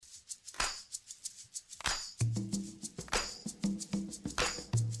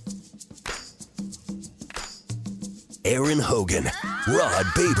Aaron Hogan, Rod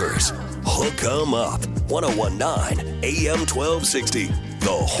Babers. Hook 'em up. 1019 AM 1260.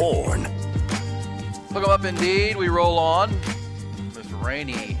 The Horn. Hook 'em up indeed. We roll on. Mr.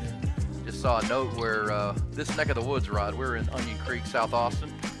 Rainey just saw a note where this neck of the woods, Rod, we're in Onion Creek, South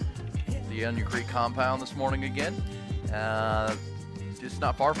Austin. The Onion Creek compound this morning again. Just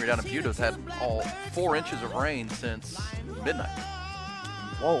not far from here down in Butte. It's had all 4 inches of rain since midnight.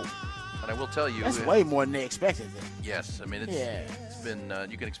 Whoa. And I will tell you. That's way more than they expected. Yes. I mean, it's been,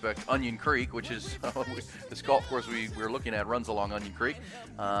 you can expect Onion Creek, which is this golf course we're looking at runs along Onion Creek,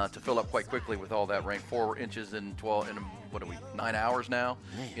 to fill up quite quickly with all that rain. 4 inches in 9 hours now?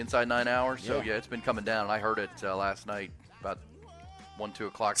 Man. Inside 9 hours. So, yeah, it's been coming down. And I heard it last night about 1, 2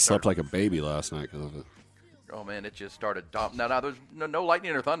 o'clock. Slept like a baby last night because of it. Oh man, it just started. Now there's no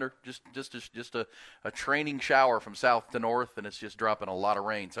lightning or thunder. Just a training shower from south to north, and it's just dropping a lot of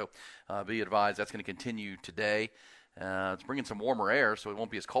rain. So be advised, that's going to continue today. It's bringing some warmer air, so it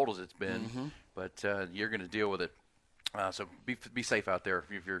won't be as cold as it's been. But you're going to deal with it. So be safe out there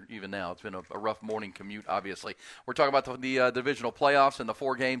if you're even now. It's been a rough morning commute, obviously. We're talking about the divisional playoffs and the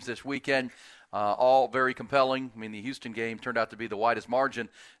 4 games this weekend. All very compelling. I mean, the Houston game turned out to be the widest margin.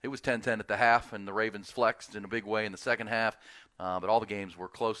 It was 10-10 at the half, and the Ravens flexed in a big way in the second half. But all the games were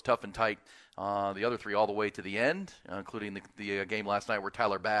close, tough, and tight. The other 3 all the way to the end, including the game last night where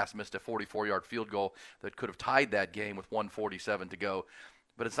Tyler Bass missed a 44-yard field goal that could have tied that game with 1:47 to go.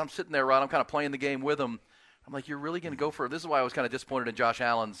 But as I'm sitting there, Rod, I'm kind of playing the game with him. I'm like, you're really going to go for it? This is why I was kind of disappointed in Josh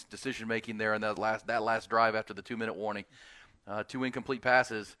Allen's decision-making there in that last drive after the 2-minute warning. 2 incomplete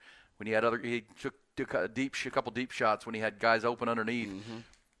passes. When he took a couple deep shots when he had guys open underneath.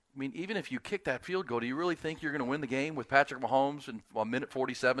 I mean, even if you kick that field goal, do you really think you're going to win the game with Patrick Mahomes and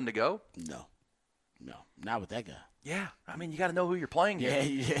 1:47 to go? No, not with that guy. Yeah, I mean, you got to know who you're playing here.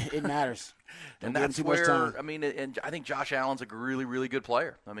 Yeah, it matters. And that's where, I mean, and I think Josh Allen's a really, really good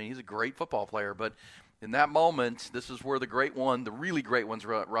player. I mean, he's a great football player, but in that moment, this is where the really great ones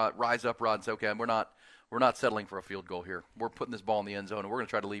rise up, Rod, and say, okay, we're not settling for a field goal here. We're putting this ball in the end zone, and we're going to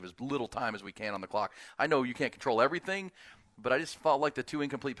try to leave as little time as we can on the clock. I know you can't control everything, but I just felt like the 2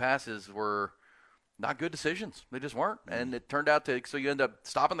 incomplete passes were not good decisions. They just weren't. And it turned out so you end up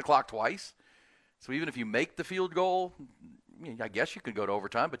stopping the clock twice. So even if you make the field goal, I guess you could go to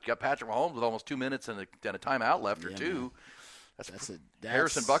overtime, but you got Patrick Mahomes with almost 2 minutes and a timeout left or two. That's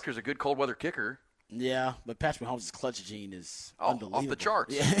Harrison Butker's a good cold weather kicker. Yeah, but Patrick Mahomes' clutch gene is unbelievable. Off the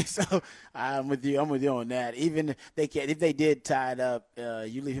charts. Yeah, so I'm with you on that. Even if they did tie it up,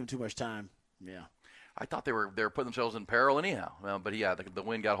 you leave him too much time. Yeah. I thought they were putting themselves in peril anyhow. But yeah, the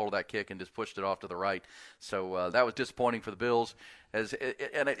wind got hold of that kick and just pushed it off to the right. So that was disappointing for the Bills. And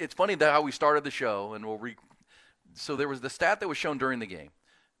it's funny how we started the show, and so there was the stat that was shown during the game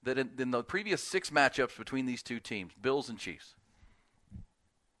that in the previous 6 matchups between these two teams, Bills and Chiefs,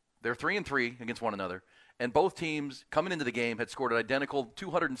 they're 3-3 against one another, and both teams coming into the game had scored an identical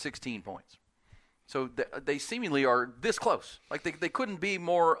 216 points. So they seemingly are this close. Like they couldn't be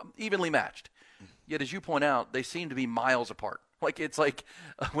more evenly matched. Yet, as you point out, they seem to be miles apart. Like it's like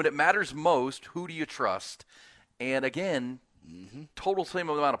when it matters most, who do you trust? And again, total same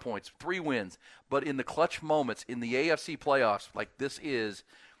amount of points, 3 wins. But in the clutch moments in the AFC playoffs, like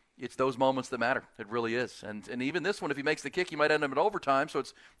it's those moments that matter. It really is. And even this one, if he makes the kick, he might end up in overtime. So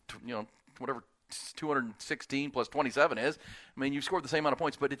it's, whatever 216 plus 27 is. I mean, you've scored the same amount of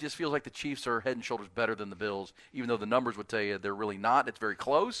points, but it just feels like the Chiefs are head and shoulders better than the Bills, even though the numbers would tell you they're really not. It's very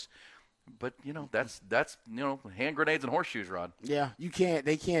close. But, that's hand grenades and horseshoes, Rod. Yeah,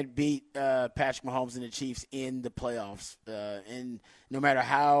 they can't beat Patrick Mahomes and the Chiefs in the playoffs. And no matter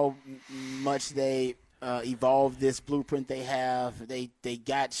how much they evolve this blueprint they have. They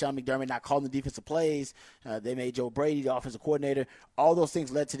got Sean McDermott not calling the defensive plays. They made Joe Brady the offensive coordinator. All those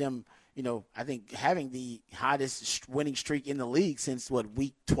things led to them, I think having the hottest winning streak in the league since,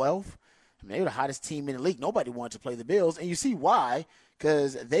 week 12? I mean, they were the hottest team in the league. Nobody wanted to play the Bills, and you see why,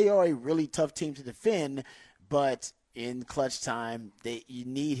 because they are a really tough team to defend, but in clutch time, you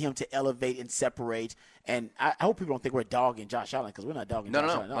need him to elevate and separate. And I hope people don't think we're dogging Josh Allen, because we're not dogging Josh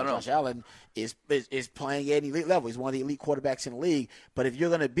Allen. No, Josh Allen is playing at an elite level. He's one of the elite quarterbacks in the league. But if you're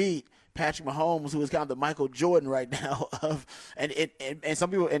going to beat Patrick Mahomes, who is kind of the Michael Jordan right now, and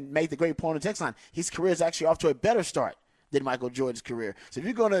some people make the great point on the text line, his career is actually off to a better start than Michael Jordan's career. So if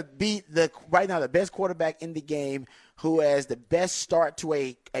you're going to beat right now the best quarterback in the game, who has the best start to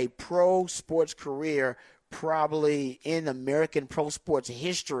a pro sports career probably in American pro sports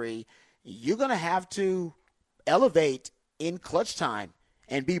history, you're going to have to elevate in clutch time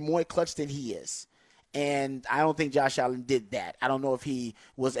and be more clutch than he is. And I don't think Josh Allen did that. I don't know if he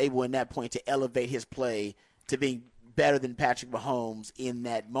was able in that point to elevate his play to being better than Patrick Mahomes in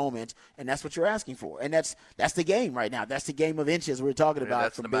that moment, and that's what you're asking for. And that's the game right now. That's the game of inches we're talking about.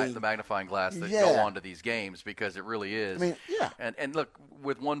 That's the magnifying glass that go on to these games, because it really is. I mean, yeah. And look,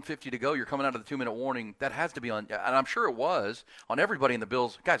 with 1:50 to go, you're coming out of the 2-minute warning. That has to be on, and I'm sure it was, on everybody in the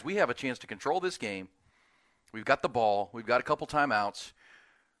Bills. Guys, we have a chance to control this game. We've got the ball. We've got a couple timeouts.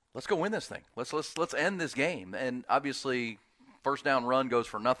 Let's go win this thing. Let's end this game. And obviously, first down run goes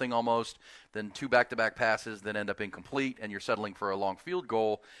for nothing almost. Then 2 back-to-back passes that end up incomplete, and you're settling for a long field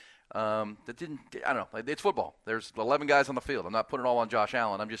goal. That didn't. I don't know. It's football. There's 11 guys on the field. I'm not putting it all on Josh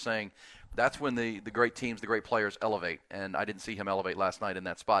Allen. I'm just saying that's when the great teams, the great players elevate. And I didn't see him elevate last night in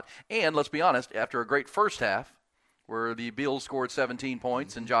that spot. And let's be honest, after a great first half, where the Bills scored 17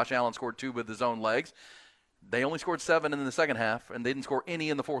 points and Josh Allen scored 2 with his own legs, they only scored 7 in the second half, and they didn't score any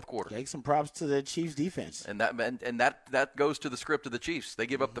in the fourth quarter. Take some props to the Chiefs' defense. And that goes to the script of the Chiefs. They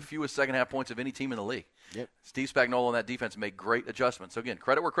give up the fewest second-half points of any team in the league. Yep. Steve Spagnuolo and that defense made great adjustments. So, again,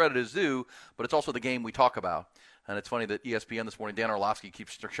 credit where credit is due, but it's also the game we talk about. And it's funny that ESPN this morning, Dan Orlovsky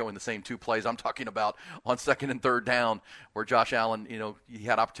keeps showing the same 2 plays I'm talking about on second and third down, where Josh Allen, he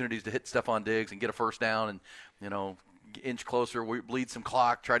had opportunities to hit Stephon Diggs and get a first down and, inch closer, bleed some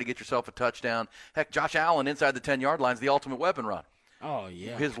clock, try to get yourself a touchdown. Heck, Josh Allen inside the 10-yard line is the ultimate weapon run. Oh,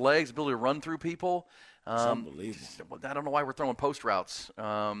 yeah. His legs, ability to run through people. It's unbelievable. I don't know why we're throwing post routes.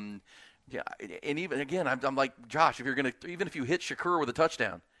 Yeah, and even, again, I'm like, Josh, even if you hit Shakur with a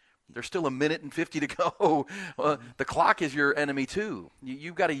touchdown, there's still 1:50 to go. The clock is your enemy too.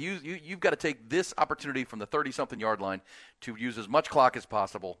 You've got to take this opportunity from the 30-something yard line to use as much clock as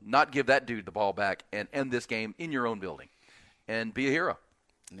possible, not give that dude the ball back, and end this game in your own building, and be a hero.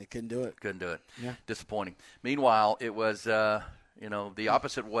 And they couldn't do it. Yeah. Disappointing. Meanwhile, it was the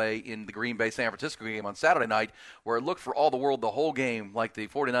opposite way in the Green Bay-San Francisco game on Saturday night, where it looked for all the world the whole game like the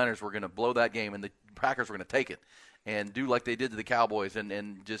 49ers were going to blow that game and the Packers were going to take it and do like they did to the Cowboys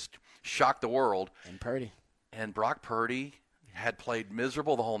and just shock the world. And Brock Purdy had played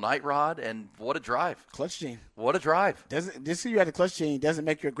miserable the whole night, Rod, and what a drive. Clutch gene. What a drive. Just because you had a clutch gene doesn't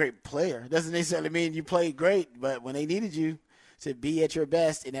make you a great player. Doesn't necessarily mean you played great, but when they needed you to be at your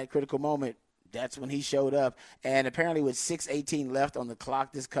best in that critical moment, that's when he showed up. And apparently with 6:18 left on the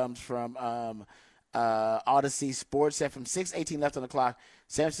clock, this comes from Odyssey Sports, said from 6:18 left on the clock,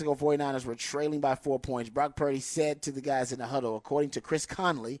 San Francisco 49ers were trailing by 4 points. Brock Purdy said to the guys in the huddle, according to Chris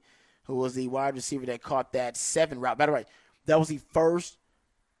Conley, who was the wide receiver that caught that 7 route. By the way, that was the first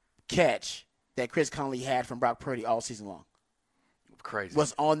catch that Chris Conley had from Brock Purdy all season long. Crazy.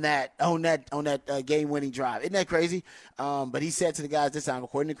 Was on that game-winning drive. Isn't that crazy? But he said to the guys this time,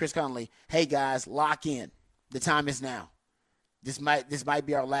 according to Chris Conley, "Hey guys, lock in. The time is now. This might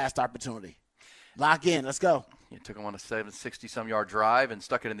be our last opportunity. Lock in. Let's go." You took them on a 60-some-yard drive and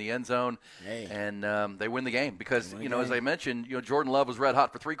stuck it in the end zone, and they win the game because, as I mentioned, Jordan Love was red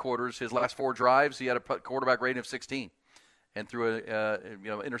hot for 3 quarters. His last 4 drives, he had a quarterback rating of 16 and threw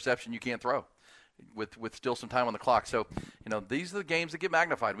a interception you can't throw with still some time on the clock. So, these are the games that get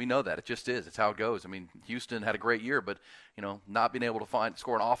magnified. We know that. It just is. It's how it goes. I mean, Houston had a great year, but, not being able to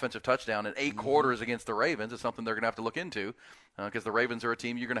score an offensive touchdown in 8 quarters against the Ravens is something they're going to have to look into because the Ravens are a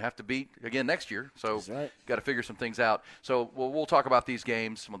team you're going to have to beat again next year. So, got to figure some things out. So, we'll talk about these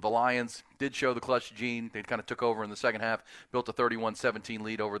games. The Lions did show the clutch gene. They kind of took over in the second half, built a 31-17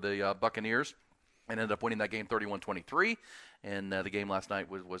 lead over the Buccaneers, and ended up winning that game 31-23. And the game last night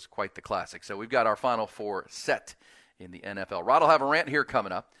was quite the classic. So we've got our Final Four set in the NFL. Rod will have a rant here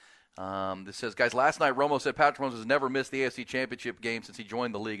coming up. This says, guys, last night Romo said Patrick Mahomes has never missed the AFC Championship game since he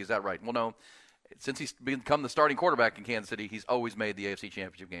joined the league. Is that right? Well, no. Since he's become the starting quarterback in Kansas City, he's always made the AFC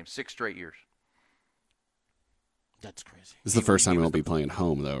Championship game, 6 straight years. That's crazy. This is the first time he'll be playing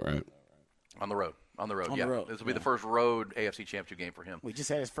home, though, right? On the road. The road. This will be the first road AFC Championship game for him. We just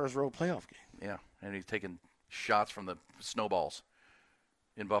had his first road playoff game. Yeah, and he's taking shots from the snowballs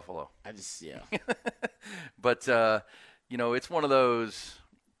in Buffalo. But, it's one of those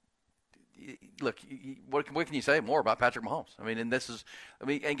 – look, what can you say more about Patrick Mahomes?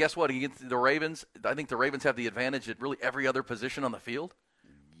 And guess what? Against the Ravens, I think the Ravens have the advantage at really every other position on the field.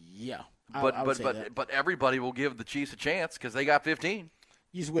 Yeah. But everybody will give the Chiefs a chance because they got 15.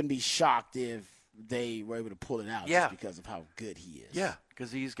 You just wouldn't be shocked if they were able to pull it out just because of how good he is. Yeah,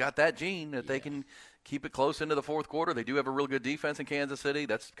 because he's got that gene that they can keep it close into the fourth quarter. They do have a real good defense in Kansas City.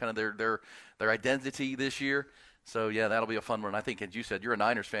 That's kind of their identity this year. So, that'll be a fun one. I think, as you said, you're a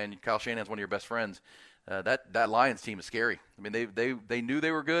Niners fan. Kyle Shanahan's one of your best friends. That Lions team is scary. I mean, they knew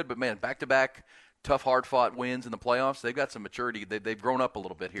they were good, but, man, back-to-back tough, hard-fought wins in the playoffs. They've got some maturity. They've grown up a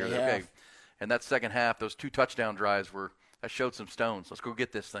little bit here. Okay. And that second half, those 2 touchdown drives that showed some stones. Let's go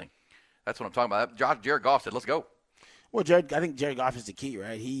get this thing. That's what I'm talking about. Jared Goff said, let's go. Well, I think Jared Goff is the key,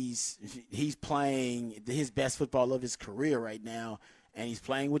 right? He's playing his best football of his career right now, and he's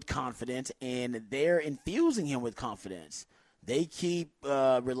playing with confidence, and they're infusing him with confidence. They keep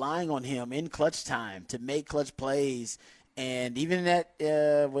relying on him in clutch time to make clutch plays. And even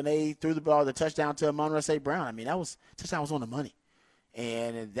when they threw the touchdown to Amon-Ra St. Brown, I mean, touchdown was on the money.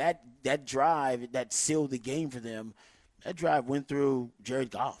 And that drive that sealed the game for them, that drive went through Jared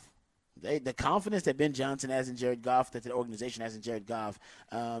Goff. The confidence that Ben Johnson has in Jared Goff, that the organization has in Jared Goff,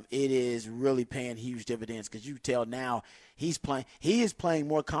 it is really paying huge dividends because you tell now he is playing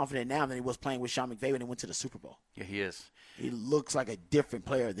more confident now than he was playing with Sean McVay when he went to the Super Bowl. Yeah, he is. He looks like a different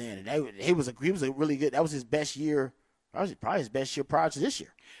player then, and he was a really good. That was his best year. Probably his best year prior to this year.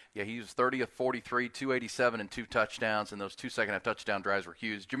 Yeah, he was 30 of 43, 287, and 2 touchdowns, and those 2 second-half touchdown drives were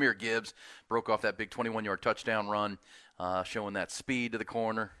huge. Jahmyr Gibbs broke off that big 21-yard touchdown run, showing that speed to the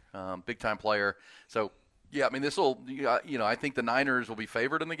corner, big-time player. So, yeah, I mean, this will, I think the Niners will be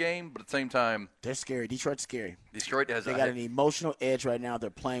favored in the game, but at the same time, they're scary. Detroit's scary. Detroit has. They got an emotional edge right now they're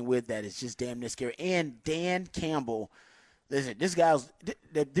playing with that is just damn near scary. And Dan Campbell. Listen, this guy's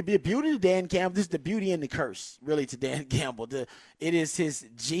the beauty of Dan Campbell. This is the beauty and the curse, really, to Dan Campbell. It is his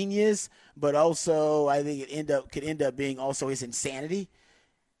genius, but also I think it could end up being also his insanity.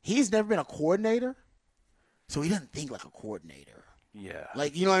 He's never been a coordinator, so he doesn't think like a coordinator. Yeah,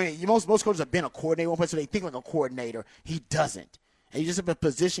 like you know what I mean. Most coaches have been a coordinator one place, so they think like a coordinator. He doesn't, and he's just a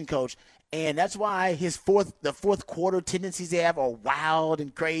position coach. And that's why the fourth quarter tendencies they have are wild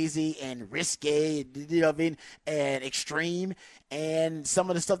and crazy and risque, and extreme. And some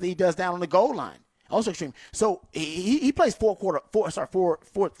of the stuff that he does down on the goal line, also extreme. So he plays four quarter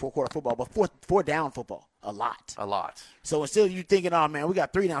football, but four down football a lot. A lot. So instead of you thinking, oh man, we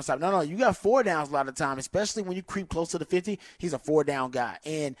got 3 downs. No, you got 4 downs a lot of the time, especially when you creep close to the 50. He's a 4 down guy.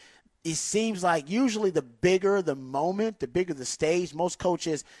 And it seems like usually the bigger the moment, the bigger the stage, most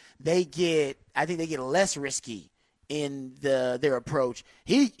coaches, I think they get less risky in their approach.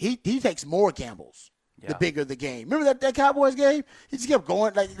 He takes more gambles the bigger the game. Remember that Cowboys game? He just kept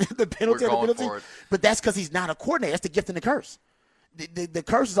going, like the penalty. But that's because he's not a coordinator. That's the gift and the curse. The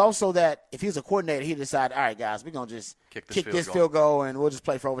curse is also that if he was a coordinator, he'd decide, all right, guys, we're going to just kick this field goal and we'll just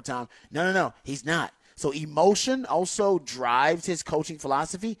play for overtime. No. He's not. So emotion also drives his coaching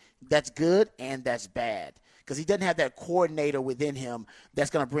philosophy. That's good and that's bad because he doesn't have that coordinator within him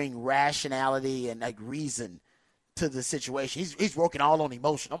that's going to bring rationality and like reason to the situation. He's working all on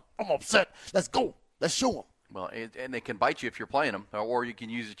emotion. I'm upset. Let's go. Let's show him. Well, and they can bite you if you're playing them, or you can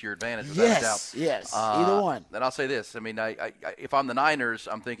use it to your advantage. Yes. Either one. And I'll say this. I mean, I if I'm the Niners,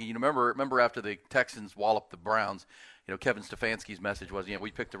 I'm thinking, remember after the Texans walloped the Browns, Kevin Stefanski's message was,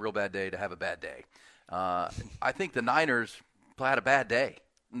 we picked a real bad day to have a bad day. I think the Niners had a bad day,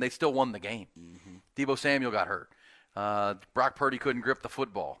 and they still won the game. Mm-hmm. Deebo Samuel got hurt. Brock Purdy couldn't grip the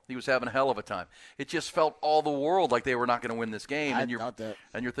football. He was having a hell of a time. It just felt all the world like they were not going to win this game. I thought that.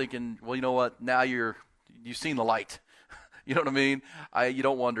 And you're thinking, well, you know what? Now you've seen the light. You know what I mean? You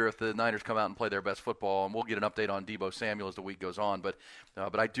don't wonder if the Niners come out and play their best football, and we'll get an update on Deebo Samuel as the week goes on. But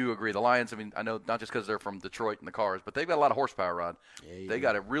I do agree. The Lions, I mean, I know not just because they're from Detroit and the Cars, but they've got a lot of horsepower, Rod. Yeah. They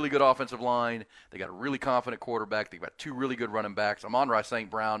got a really good offensive line. They got a really confident quarterback. They've got 2 really good running backs. Amon-Ra St.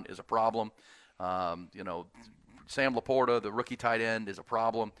 Brown is a problem. Sam Laporta, the rookie tight end, is a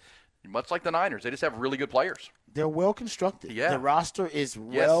problem. Much like the Niners, they just have really good players. They're well constructed. Yeah. The roster is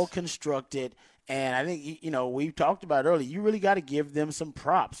well constructed. And I think, we talked about it earlier, you really got to give them some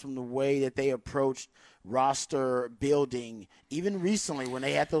props from the way that they approached roster building. Even recently when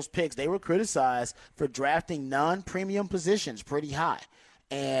they had those picks, they were criticized for drafting non-premium positions pretty high.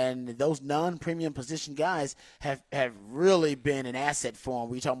 And those non-premium position guys have really been an asset for them.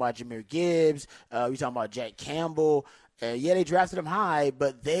 We talking about Jahmyr Gibbs. We talking about Jack Campbell. They drafted them high,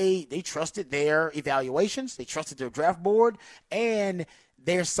 but they trusted their evaluations. They trusted their draft board. And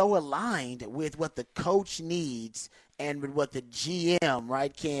they're so aligned with what the coach needs and with what the GM,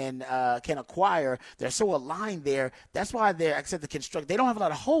 right, can acquire. They're so aligned there. That's why they don't have a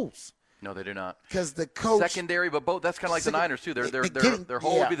lot of holes. No, they do not. Because the coach secondary, but both. That's kind of like the Niners too. Their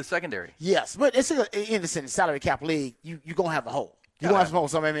hole would be the secondary. Yes, but it's in the salary cap league. You're gonna have a hole. You don't have to hold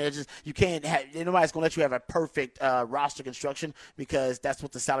something. I mean, you can't have. Nobody's gonna let you have a perfect roster construction because that's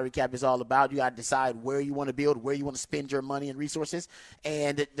what the salary cap is all about. You got to decide where you want to build, where you want to spend your money and resources.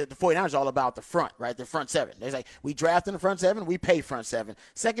 And the 49ers is all about the front, right? The front 7. They're like, we draft in the front 7, we pay front 7.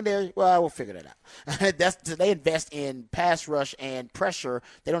 Secondary, well, we'll figure that out. They invest in pass rush and pressure.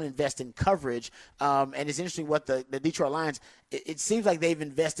 They don't invest in coverage. And it's interesting what the Detroit Lions. It seems like they've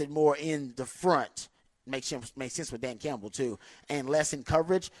invested more in the front. Makes sense with Dan Campbell, too, and less in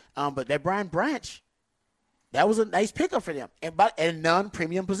coverage. But that Brian Branch, That was a nice pickup for them, and a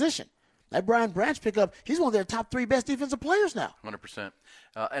non-premium position. That Brian Branch pickup, he's one of their top 3 best defensive players now. 100%.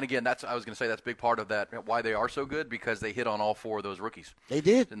 And again, I was going to say that's a big part of that, why they are so good, because they hit on all 4 of those rookies. They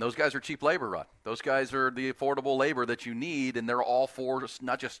did. And those guys are cheap labor, Rod. Those guys are the affordable labor that you need, and they're all 4,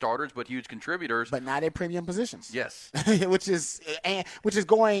 not just starters, but huge contributors. But not at premium positions. Yes. which is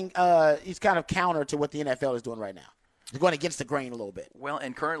going, it's kind of counter to what the NFL is doing right now. It's going against the grain a little bit. Well,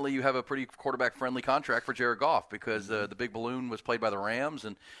 and currently you have a pretty quarterback-friendly contract for Jared Goff because the big balloon was played by the Rams,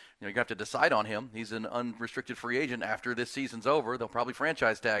 and you have to decide on him. He's an unrestricted free agent after this season's over. They'll probably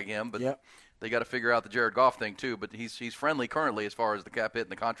franchise tag him, but they got to figure out the Jared Goff thing too. But he's friendly currently as far as the cap hit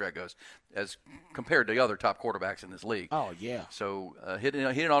and the contract goes, as compared to other top quarterbacks in this league. Oh yeah. So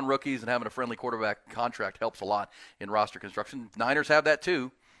hitting on rookies and having a friendly quarterback contract helps a lot in roster construction. Niners have that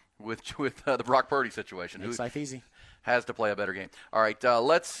too, with the Brock Purdy situation. Makes life easy. Has to play a better game. All right,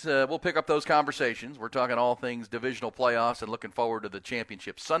 we'll pick up those conversations. We're talking all things divisional playoffs and looking forward to the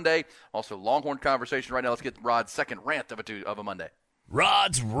championship Sunday. Also, Longhorn conversation right now. Let's get Rod's second rant of a Monday.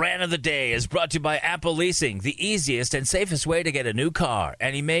 Rod's Rant of the Day is brought to you by Apple Leasing, the easiest and safest way to get a new car.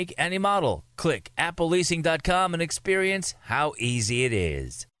 Any make, any model. Click appleleasing.com and experience how easy it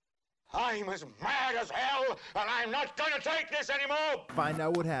is. I'm as mad as hell, and I'm not going to take this anymore! Find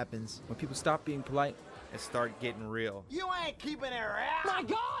out what happens when people stop being polite and start getting real. You ain't keeping it right. My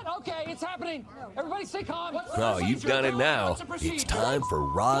God! Okay, it's happening. Everybody stay calm. Oh, you've done it now. It's time for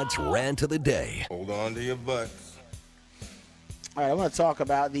Rod's Rant of the Day. Hold on to your butts. All right, I want to talk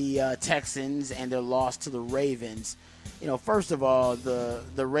about the Texans and their loss to the Ravens. First of all,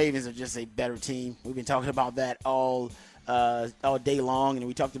 the Ravens are just a better team. We've been talking about that all day long, and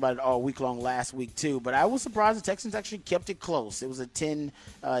we talked about it all week long last week too. But I was surprised the Texans actually kept it close. It was a 10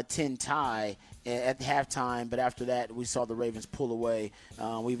 tie at the halftime, but after that we saw the Ravens pull away.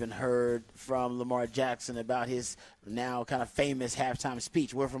 We even heard from Lamar Jackson about his now kind of famous halftime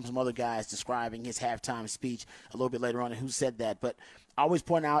speech. We're from some other guys describing his halftime speech a little bit later on and who said that. But I always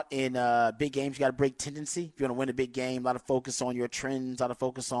point out in big games, you got to break tendency. If you want to win a big game, a lot of focus on your trends, a lot of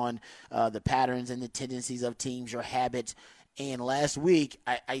focus on the patterns and the tendencies of teams, your habits. And last week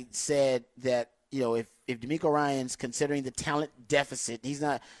I said that, if DeMeco Ryans, considering the talent deficit, he's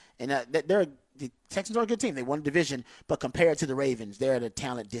not – and the Texans are a good team. They won a division, but compared to the Ravens, they're at a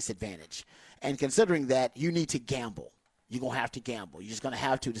talent disadvantage. And considering that, you need to gamble. You're going to have to gamble. You're just going to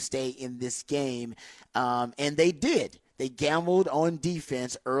have to stay in this game. And they did. They gambled on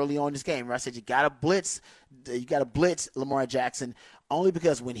defense early on this game. I said you got to blitz Lamar Jackson only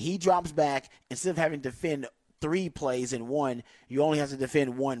because when he drops back, instead of having to defend 3 plays in one, you only have to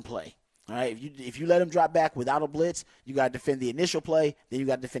defend 1 play. All right, if you let him drop back without a blitz, you got to defend the initial play, then you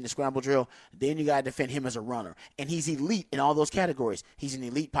got to defend the scramble drill, then you got to defend him as a runner. And he's elite in all those categories. He's an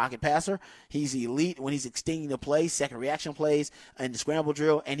elite pocket passer. He's elite when he's extending the play, second reaction plays, and the scramble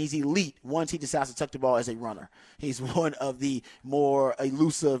drill. And he's elite once he decides to tuck the ball as a runner. He's one of the more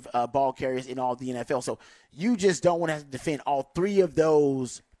elusive ball carriers in all of the NFL. So you just don't want to have to defend all 3 of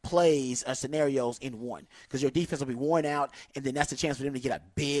those plays or scenarios in one because your defense will be worn out, and then that's the chance for them to get a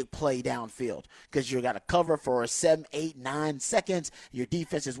big play downfield because you got to cover for 7, 8, 9 seconds. Your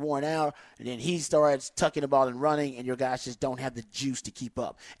defense is worn out, and then he starts tucking the ball and running, and your guys just don't have the juice to keep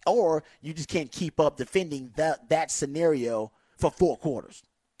up. Or you just can't keep up defending that scenario for 4 quarters.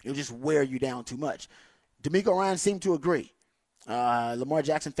 It'll just wear you down too much. DeMeco Ryans seemed to agree. Lamar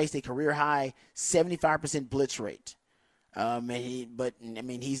Jackson faced a career-high 75% blitz rate.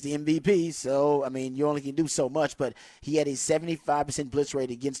 He's the MVP, so, you only can do so much, but he had a 75% blitz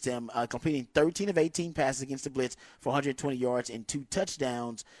rate against him, completing 13 of 18 passes against the blitz for 120 yards and 2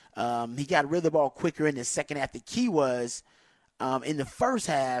 touchdowns. He got rid of the ball quicker in the second half. The key was, in the first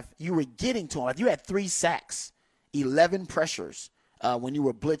half, you were getting to him. You had 3 sacks, 11 pressures when you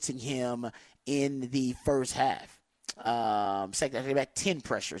were blitzing him in the first half. Second back 10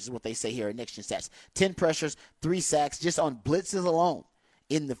 pressures is what they say here in Next Gen Stats. 10 pressures, 3 sacks just on blitzes alone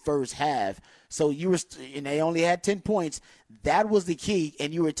in the first half. So and they only had 10 points. That was the key.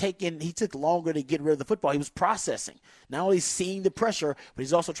 And he took longer to get rid of the football. He was processing, not only seeing the pressure, but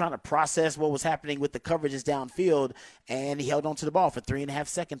he's also trying to process what was happening with the coverages downfield. And he held on to the ball for 3.5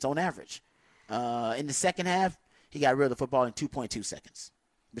 seconds on average. In the second half, he got rid of the football in 2.2 seconds.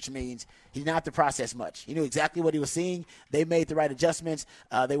 Which means he didn't have to process much. He knew exactly what he was seeing. They made the right adjustments.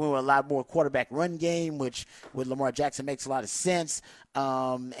 They went with a lot more quarterback run game, which with Lamar Jackson makes a lot of sense.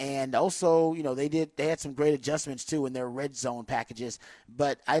 And also, they had some great adjustments too in their red zone packages.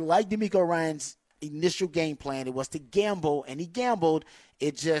 But I like DeMeco Ryans' initial game plan. It was to gamble, and he gambled,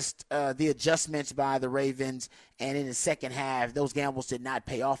 it just the adjustments by the Ravens, and in the second half, those gambles did not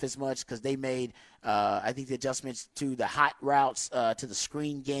pay off as much because they made, I think, the adjustments to the hot routes, to the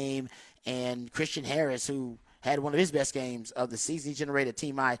screen game, and Christian Harris, who had one of his best games of the season. He generated a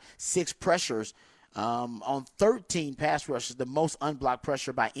team-high 6 pressures on 13 pass rushes, the most unblocked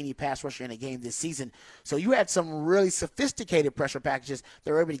pressure by any pass rusher in a game this season. So you had some really sophisticated pressure packages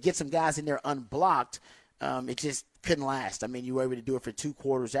that were able to get some guys in there unblocked. It just couldn't last. I mean, you were able to do it for 2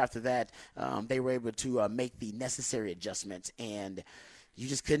 quarters. After that, they were able to make the necessary adjustments, and you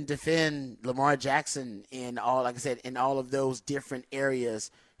just couldn't defend Lamar Jackson in all, like I said, in all of those different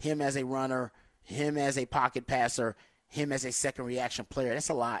areas. Him as a runner, him as a pocket passer, him as a second reaction player. That's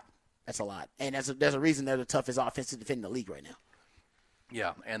a lot. That's a lot. And there's a reason they're the toughest offense to defend in the league right now.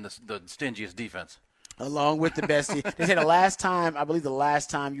 Yeah, and the stingiest defense. Along with the best. They said the last time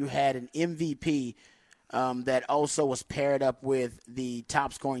you had an MVP that also was paired up with the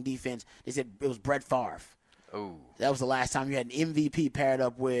top scoring defense, they said it was Brett Favre. Oh, that was the last time you had an MVP paired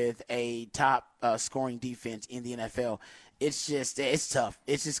up with a top scoring defense in the NFL. It's tough.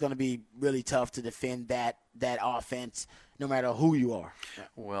 It's just going to be really tough to defend that offense no matter who you are.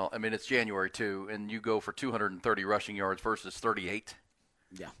 Well, I mean, it's January, too, and you go for 230 rushing yards versus 38.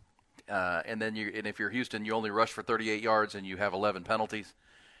 Yeah. And if you're Houston, you only rush for 38 yards and you have 11 penalties.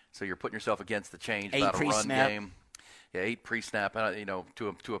 So you're putting yourself against the change about a run game. Yeah, 8 pre-snap.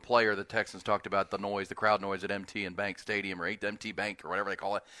 To a player, the Texans talked about the noise, the crowd noise at MT and Bank Stadium, or MT Bank or whatever they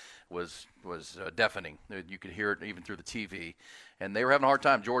call it, was deafening. You could hear it even through the TV. And they were having a hard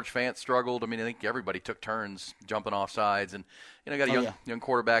time. George Fant struggled. I mean, I think everybody took turns jumping off sides. And, got a young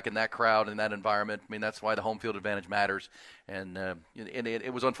quarterback in that crowd, in that environment. I mean, that's why the home field advantage matters. And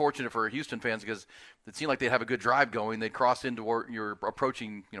it was unfortunate for Houston fans because it seemed like they'd have a good drive going. They'd cross into where you're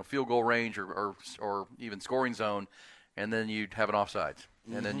approaching, field goal range or even scoring zone, and then you'd have an offsides.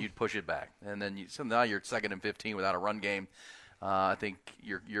 And then you'd push it back. And then so now you're 2nd and 15 without a run game. I think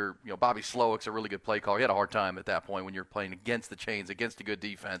Bobby Slowick's a really good play caller. He had a hard time at that point when you're playing against the chains, against a good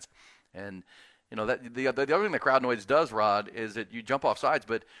defense. And, that the other thing the crowd noise does, Rod, is that you jump off sides,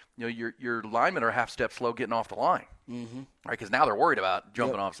 but, your linemen are a half step slow getting off the line. Mm-hmm. Right? Because now they're worried about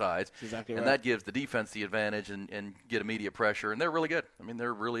jumping off sides. Exactly and right. That gives the defense the advantage and get immediate pressure. And they're really good. I mean,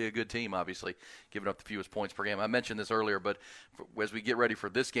 they're really a good team, obviously, giving up the fewest points per game. I mentioned this earlier, but as we get ready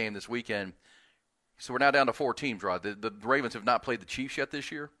for this game this weekend, so we're now down to 4 teams, Rod. The Ravens have not played the Chiefs yet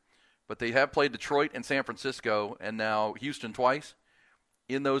this year, but they have played Detroit and San Francisco and now Houston twice.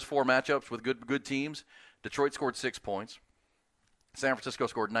 In those 4 matchups with good teams, Detroit scored 6 points. San Francisco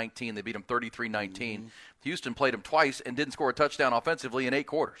scored 19. They beat them 33-19. Mm-hmm. Houston played them twice and didn't score a touchdown offensively in 8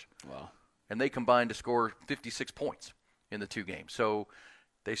 quarters. Wow. And they combined to score 56 points in the 2 games. So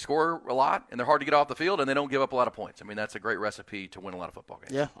they score a lot, and they're hard to get off the field, and they don't give up a lot of points. I mean, that's a great recipe to win a lot of football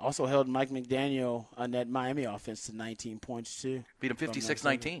games. Yeah, also held Mike McDaniel on that Miami offense to 19 points, too. Beat him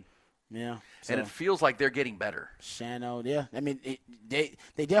 56-19. Yeah. So. And it feels like they're getting better. Shano, yeah. I mean, they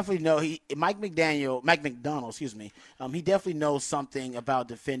definitely know. Mike McDonald, he definitely knows something about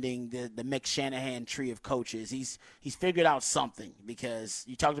defending the McShanahan tree of coaches. He's figured out something because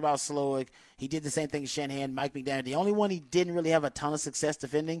you talked about Slowick. He did the same thing as Shanahan, Mike McDaniel. The only one he didn't really have a ton of success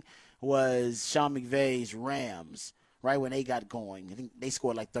defending was Sean McVay's Rams. Right when they got going, I think they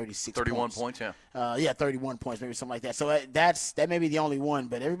scored like 31 points, yeah. 31 points, maybe something like that. So that may be the only one,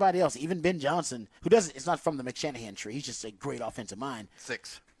 but everybody else, even Ben Johnson, it's not from the McShanahan tree. He's just a great offensive mind.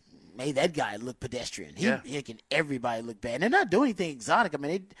 6. Made that guy look pedestrian. He making everybody look bad. And they're not doing anything exotic. I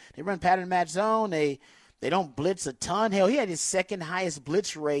mean, they run pattern match zone. They don't blitz a ton. Hell, he had his 2nd highest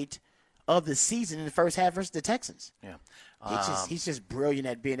blitz rate of the season in the first half versus the Texans. Yeah. He's just brilliant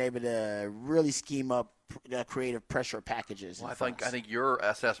at being able to really scheme up creative pressure packages. Well, I think your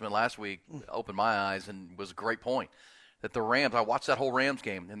assessment last week opened my eyes and was a great point. That the Rams, I watched that whole Rams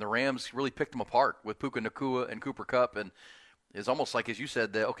game, and the Rams really picked them apart with Puka Nacua and Cooper Kupp, and it's almost like, as you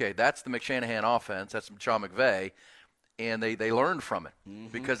said, that's the McShanahan offense, that's Sean McVay, and they learned from it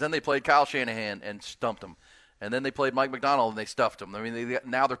because then they played Kyle Shanahan and stumped him. And then they played Mike McDonald, and they stuffed him. I mean,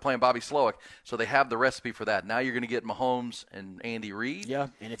 now they're playing Bobby Slowick, so they have the recipe for that. Now you're going to get Mahomes and Andy Reid. Yeah,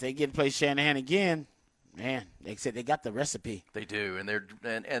 and if they get to play Shanahan again, man, they said they got the recipe. They do,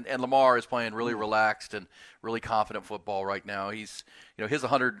 and Lamar is playing really relaxed and really confident football right now. He's, his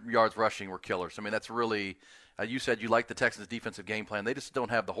 100 yards rushing were killers. I mean, that's really. You said you like the Texans' defensive game plan. They just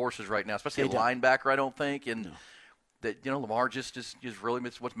don't have the horses right now, especially a linebacker, I don't think. And that Lamar just really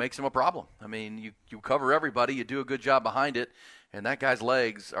what makes him a problem. I mean, you cover everybody, you do a good job behind it, and that guy's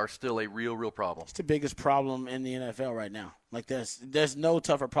legs are still a real problem. It's the biggest problem in the NFL right now. Like there's no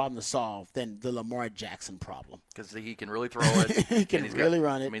tougher problem to solve than the Lamar Jackson problem. Because he can really throw it. He can really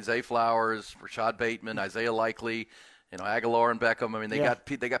run it. I mean, Zay Flowers, Rashad Bateman, Isaiah Likely, Aguilar and Beckham. I mean,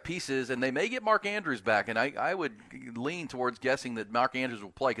 they got pieces, and they may get Mark Andrews back. And I would lean towards guessing that Mark Andrews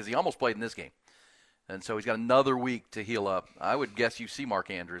will play because he almost played in this game. And so he's got another week to heal up. I would guess you see Mark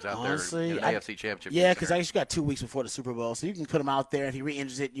Andrews out there in an AFC Championship. Yeah, because I just got 2 weeks before the Super Bowl, so you can put him out there. If he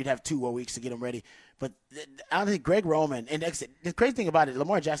re-injures it, you'd have 2 more weeks to get him ready. But I think Greg Roman, and the crazy thing about it,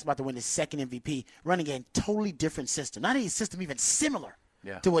 Lamar Jackson about to win his second MVP, running a totally different system. Not any system even similar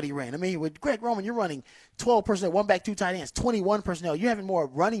to what he ran. I mean, with Greg Roman, you're running 12 personnel, 1 back, 2 tight ends, 21 personnel. You're having more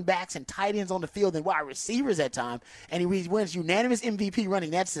running backs and tight ends on the field than wide receivers at time, and he wins unanimous MVP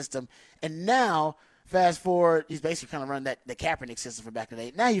running that system. And now – fast forward, he's basically kind of run the Kaepernick system from back in the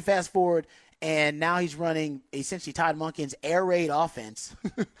day. Now you fast forward, and now he's running essentially Todd Monken's air raid offense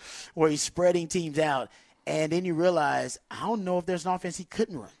where he's spreading teams out. And then you realize, I don't know if there's an offense he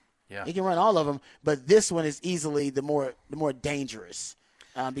couldn't run. Yeah. He can run all of them, but this one is easily the more dangerous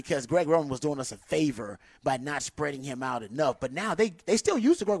because Greg Roman was doing us a favor by not spreading him out enough. But now they still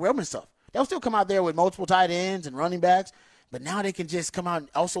use the Greg Roman stuff. They'll still come out there with multiple tight ends and running backs, but now they can just come out and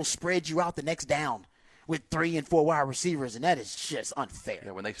also spread you out the next down with 3 and 4 wide receivers, and that is just unfair.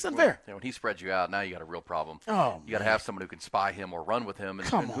 Yeah, it's unfair. When he spreads you out, now you got a real problem. Oh, you got to have someone who can spy him or run with him, and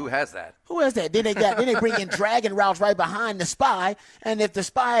who has that? Who has that? Then they bring in dragging routes right behind the spy, and if the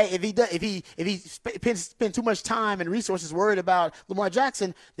spy if he spends too much time and resources worried about Lamar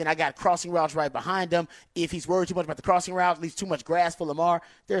Jackson, then I got crossing routes right behind him. If he's worried too much about the crossing route, leaves too much grass for Lamar,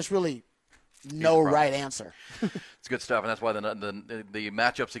 there's really no right answer. It's good stuff, and that's why the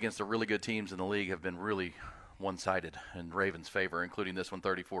matchups against the really good teams in the league have been really one-sided in Ravens' favor, including this one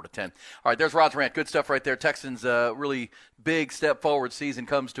 34-10. All right, there's Rod's rant. Good stuff right there. Texans' really big step forward season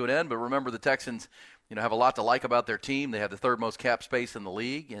comes to an end, but remember the Texans have a lot to like about their team. They have the third most cap space in the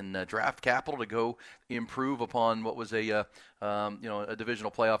league and draft capital to go improve upon what was a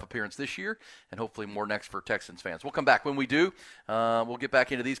divisional playoff appearance this year, and hopefully more next for Texans fans. We'll come back. When we do, we'll get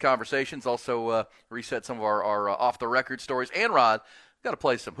back into these conversations, also reset some of our off-the-record stories. And Rod, got to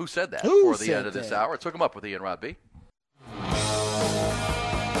play some Who Said That before the end of this hour. Let's hook them up with Ian Rod B.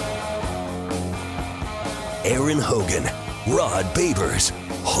 Aaron Hogan, Rod Babers,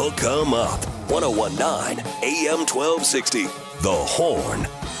 Hook 'em Up, 1019 AM 1260, The Horn.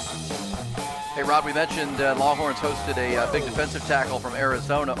 Hey, Rod, we mentioned Longhorns hosted a big defensive tackle from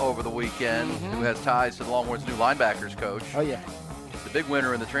Arizona over the weekend who has ties to the Longhorns' new linebackers coach. Oh, yeah. The big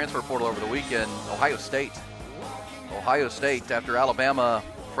winner in the transfer portal over the weekend, Ohio State. Ohio State, after Alabama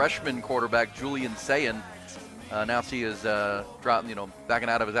freshman quarterback Julian Sayin announced he is backing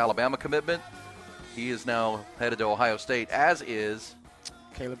out of his Alabama commitment, he is now headed to Ohio State, as is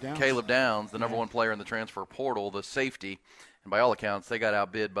Caleb Downs, the number one player in the transfer portal, the safety. And by all accounts, they got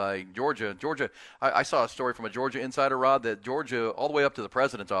outbid by Georgia. I saw a story from a Georgia insider, Rod, that Georgia, all the way up to the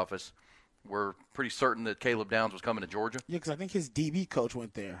president's office, were pretty certain that Caleb Downs was coming to Georgia. Yeah, because I think his DB coach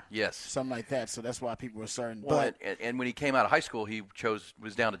went there. Yes. Something like that, so that's why people were certain. Well, and when he came out of high school, he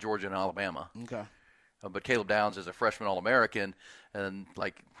was down to Georgia and Alabama. Okay. But Caleb Downs is a freshman All-American, and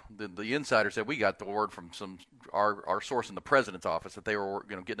like the insider said, we got the word from our source in the president's office that they were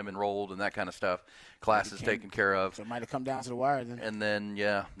getting him enrolled and that kind of stuff, classes taken care of. So it might have come down to the wire then. And then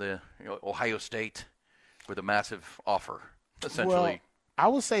Ohio State with a massive offer, essentially. Well, I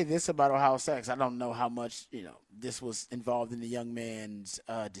will say this about Ohio State, 'cause I don't know how much this was involved in the young man's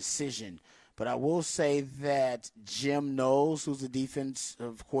decision. But I will say that Jim Knowles, who's the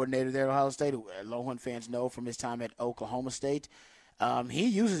defensive coordinator there at Ohio State, who Longhorn fans know from his time at Oklahoma State, he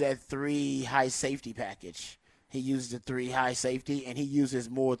uses that 3 high safety package. He uses the 3 high safety, and he uses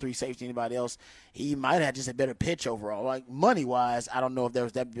more 3 safety than anybody else. He might have just a better pitch overall. Like money-wise, I don't know if there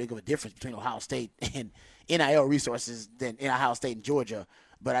was that big of a difference between Ohio State and NIL resources than in Ohio State and Georgia.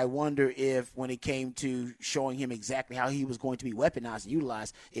 But I wonder if when it came to showing him exactly how he was going to be weaponized and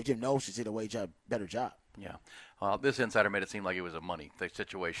utilized, if Jim Knowles did a better job. Yeah. This insider made it seem like it was a money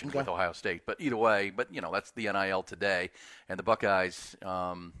situation with Ohio State. But either way, that's the NIL today. And the Buckeyes,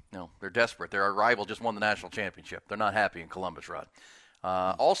 they're desperate. Their rival just won the national championship. They're not happy in Columbus, Rod.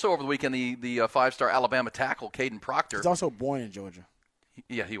 Also over the weekend, the 5-star Alabama tackle, Caden Proctor. He's also born in Georgia.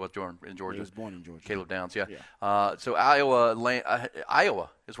 Yeah, he was born in Georgia. He was born in Georgia. Caleb Downs, yeah. So Iowa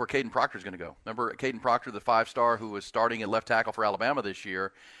is where Caden Proctor is going to go. Remember Caden Proctor, the 5-star who was starting at left tackle for Alabama this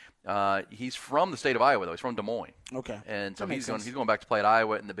year. He's from the state of Iowa, though. He's from Des Moines. Okay. And so he's going back to play at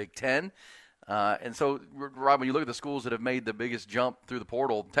Iowa in the Big Ten. And so, Rob, when you look at the schools that have made the biggest jump through the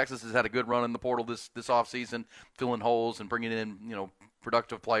portal, Texas has had a good run in the portal this offseason, filling holes and bringing in,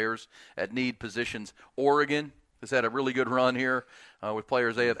 productive players at need positions. Oregon has had a really good run here with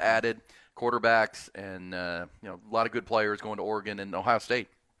players they have added, quarterbacks, and, a lot of good players going to Oregon. And Ohio State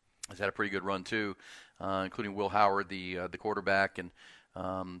has had a pretty good run, too, including Will Howard, the quarterback. And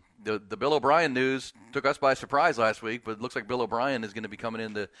the Bill O'Brien news took us by surprise last week, but it looks like Bill O'Brien is going to be coming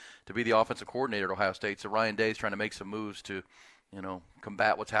in to be the offensive coordinator at Ohio State. So Ryan Day's trying to make some moves to,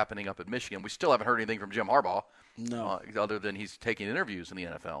 combat what's happening up at Michigan. We still haven't heard anything from Jim Harbaugh. No. Other than he's taking interviews in the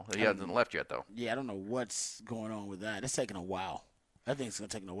NFL. He hasn't left yet, though. Yeah, I don't know what's going on with that. It's taking a while. I think it's going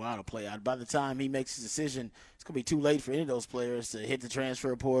to take a while to play out. By the time he makes his decision, it's going to be too late for any of those players to hit the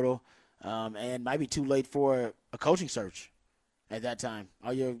transfer portal, and might be too late for a coaching search at that time.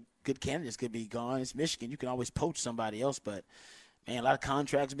 All your good candidates could be gone. It's Michigan. You can always poach somebody else, but, man, a lot of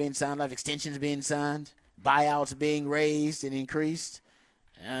contracts being signed, a lot of extensions being signed, buyouts being raised and increased.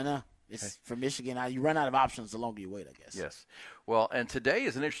 I don't know. It's for Michigan. You run out of options the longer you wait, I guess. Yes. Well, and today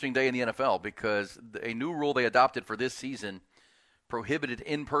is an interesting day in the NFL because a new rule they adopted for this season prohibited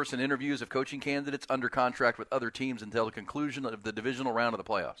in-person interviews of coaching candidates under contract with other teams until the conclusion of the divisional round of the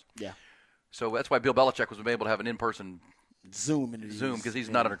playoffs. Yeah. So that's why Bill Belichick was able to have an in-person Zoom interviews. because he's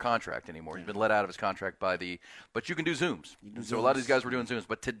not under contract anymore. He's been let out of his contract but you can do Zooms. So a lot of these guys were doing Zooms.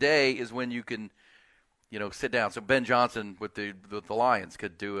 But today is when you can sit down. So Ben Johnson with the Lions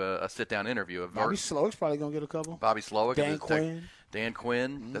could do a sit-down interview. Bobby Slowick's probably going to get a couple. Bobby Slowick. Dan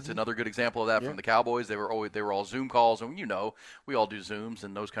Quinn. Mm-hmm. That's another good example of that from the Cowboys. They were all Zoom calls, and we all do Zooms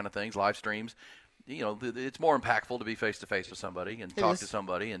and those kind of things, live streams. It's more impactful to be face-to-face with somebody and talk to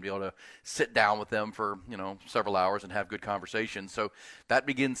somebody and be able to sit down with them for, several hours and have good conversations. So that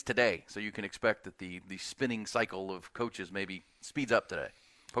begins today. So you can expect that the spinning cycle of coaches maybe speeds up today.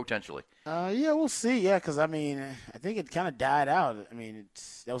 Potentially. Yeah, we'll see. Yeah, because, I think it kind of died out.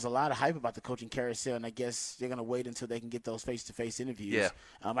 There was a lot of hype about the coaching carousel, and I guess they're going to wait until they can get those face-to-face interviews. Yeah.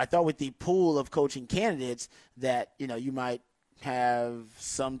 I thought with the pool of coaching candidates that, you might have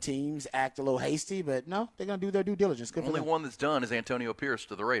some teams act a little hasty, but no, they're going to do their due diligence. Good for them. Only one that's done is Antonio Pierce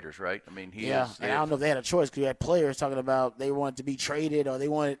to the Raiders, right? He and I don't know if they had a choice because you had players talking about they wanted to be traded or they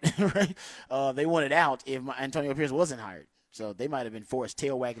wanted they wanted out if Antonio Pierce wasn't hired. So they might have been forced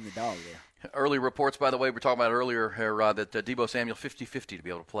tail wagging the dog there. Early reports, by the way, we were talking about earlier here, that Deebo Samuel 50-50 to be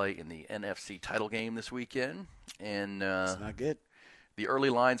able to play in the NFC title game this weekend. And that's not good. The early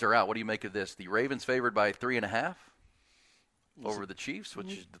lines are out. What do you make of this? The Ravens favored by 3.5 over the Chiefs,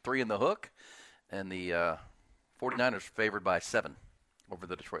 which is the 3 in the hook, and the 49ers favored by 7 over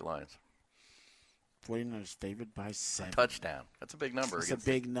the Detroit Lions. 49ers favored by 7. Touchdown. That's a big number. It's a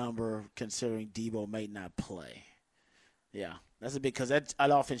big number considering Deebo may not play. Yeah, that's a big because that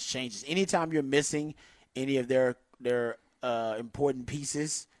offense changes. Anytime you're missing any of their important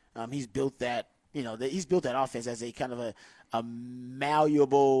pieces, he's built that he's built that offense as a kind of a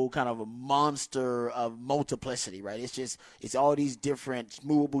malleable kind of a monster of multiplicity, right? It's all these different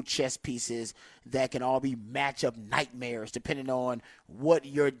movable chess pieces that can all be matchup nightmares depending on what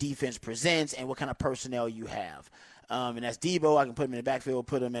your defense presents and what kind of personnel you have. And that's Deebo. I can put him in the backfield,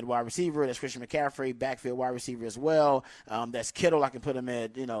 put him at wide receiver. That's Christian McCaffrey, backfield wide receiver as well. That's Kittle. I can put him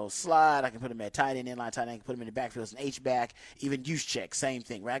at, slide. I can put him at tight end, inline tight end. I can put him in the backfield as an H-back. Even Juszczyk, same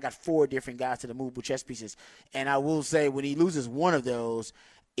thing, right? I got 4 different guys to the movable chess pieces. And I will say when he loses one of those,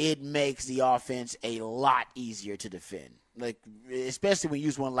 it makes the offense a lot easier to defend. Like, especially when you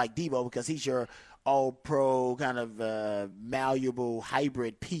use one like Deebo because he's your all-pro kind of malleable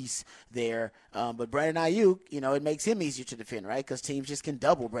hybrid piece there. But Brandon Ayuk, it makes him easier to defend, right? Because teams just can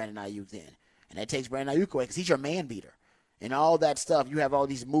double Brandon Ayuk then. And that takes Brandon Ayuk away because he's your man beater. And all that stuff, you have all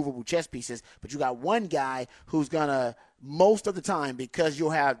these movable chess pieces, but you got one guy who's going to, most of the time, because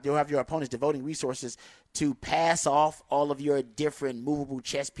you'll have your opponents devoting resources to pass off all of your different movable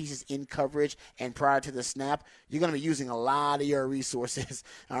chess pieces in coverage and prior to the snap, you're going to be using a lot of your resources,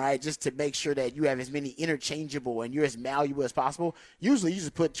 all right, just to make sure that you have as many interchangeable and you're as malleable as possible. Usually you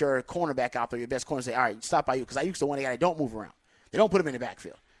just put your cornerback out there, your best corner, and say, all right, stop Ayuk, because Ayuk's the one guy that don't move around. They don't put him in the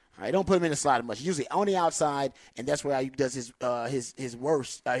backfield. All right, don't put him in the slot much. He's usually on the outside, and that's where Ayuk does his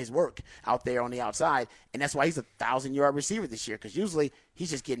work out there on the outside, and that's why he's a 1,000-yard receiver this year because usually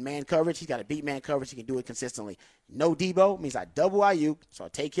he's just getting man coverage. He's got to beat man coverage. He can do it consistently. No Deebo means I double Ayuk, so I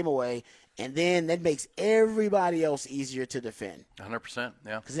take him away, and then that makes everybody else easier to defend. 100%,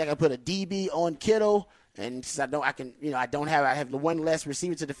 yeah. Because I can put a DB on Kittle. And since I have the one less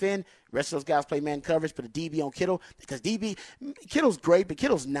receiver to defend. The rest of those guys play man coverage. Put a DB on Kittle because Kittle's great, but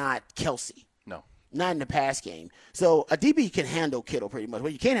Kittle's not Kelsey. No. not in the pass game. So a DB can handle Kittle pretty much.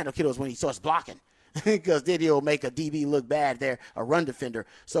 What you can't handle Kittle is when he starts blocking. Because then he'll make a DB look bad there, a run defender.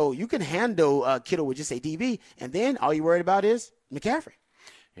 So you can handle Kittle with just a DB, and then all you're worried about is McCaffrey.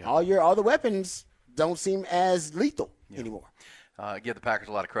 Yeah. All the weapons don't seem as lethal anymore. Give the Packers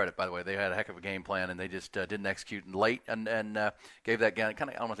a lot of credit, by the way. They had a heck of a game plan, and they just didn't execute late and gave that game kind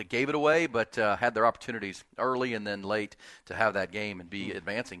of, I don't know if they gave it away, but had their opportunities early and then late to have that game and be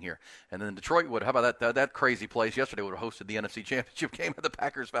advancing here. And then Detroit would, how about that crazy place yesterday would have hosted the NFC Championship game, and the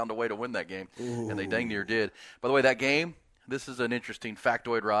Packers found a way to win that game, and they dang near did. By the way, that game, this is an interesting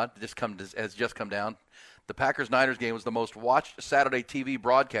factoid, Rod, has just come down. The Packers-Niners game was the most watched Saturday TV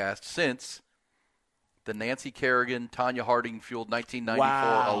broadcast since the Nancy Kerrigan, Tanya Harding-fueled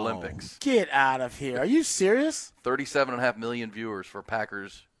 1994 Olympics. Get out of here. Are you serious? 37.5 million viewers for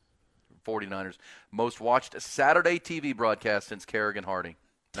Packers 49ers. Most watched Saturday TV broadcast since Kerrigan-Harding.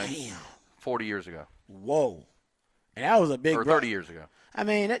 Damn. 40 years ago. Whoa. And that was a big... Or 30 years ago. I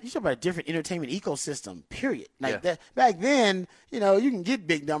mean, you talk about a different entertainment ecosystem, period. Like that back then, you can get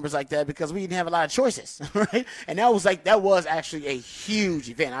big numbers like that because we didn't have a lot of choices, right? And that was actually a huge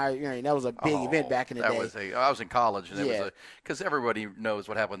event. That was a big event back in the day. I was in college, and it was because everybody knows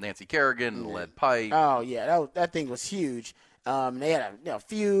what happened with Nancy Kerrigan and the lead pipe. Oh yeah, that thing was huge. They had a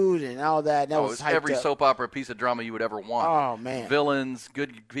feud and all that. And that was every soap opera piece of drama you would ever want. Oh man, villains,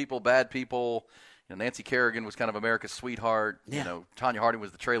 good people, bad people. Nancy Kerrigan was kind of America's sweetheart. Yeah. Tanya Harding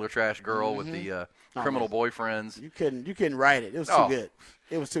was the trailer trash girl with the criminal boyfriends. You couldn't write it. It was too good.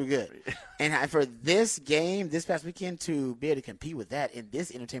 It was too good. And for this game, this past weekend, to be able to compete with that in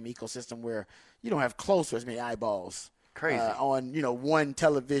this entertainment ecosystem where you don't have close to as many eyeballs on one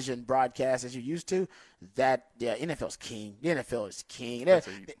television broadcast as you used to, NFL's king. The NFL is king.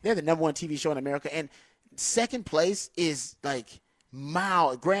 They're the number one TV show in America, and second place is like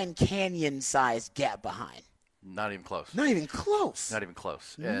Grand Canyon sized gap behind. Not even close. Not even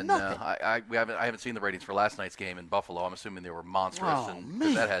close. And I haven't seen the ratings for last night's game in Buffalo. I'm assuming they were monstrous,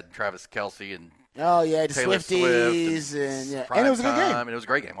 because that had Travis Kelce and the Taylor Swifties Swift and it was a good game. And it was a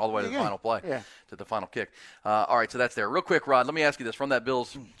great game all the way to the final play, to the final kick. All right, so that's there. Real quick, Rod, let me ask you this: from that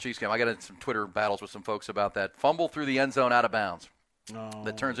Bills-Chiefs game, I got into some Twitter battles with some folks about that fumble through the end zone out of bounds.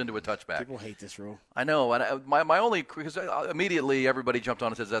 That turns into a touchback. People hate this rule. I know. And my only, because immediately everybody jumped on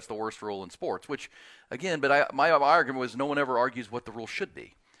and says that's the worst rule in sports, which, again, but my argument was no one ever argues what the rule should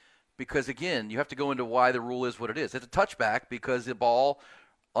be. Because, again, you have to go into why the rule is what it is. It's a touchback because the ball,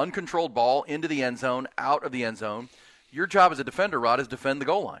 uncontrolled ball, into the end zone, out of the end zone. Your job as a defender, Rod, is defend the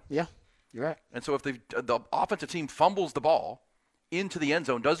goal line. Yeah, you're right. And so if the offensive team fumbles the ball into the end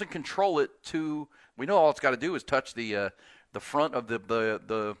zone, doesn't control it we know all it's got to do is touch the front of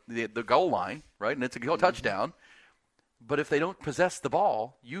the goal line, right? And it's a touchdown. But if they don't possess the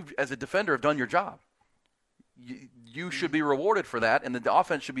ball, you as a defender have done your job. You should be rewarded for that, and the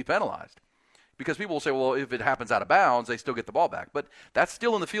offense should be penalized. Because people will say, well, if it happens out of bounds, they still get the ball back. But that's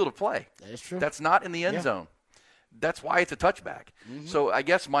still in the field of play. That is true. That's not in the end zone. That's why it's a touchback. Mm-hmm. So I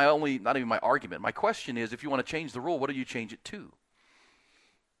guess not even my argument, my question is, if you want to change the rule, what do you change it to?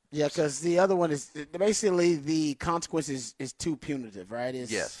 Yeah, because the other one is basically the consequence is too punitive, right?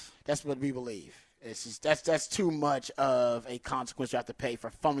 Yes. That's what we believe. It's just, that's too much of a consequence you have to pay for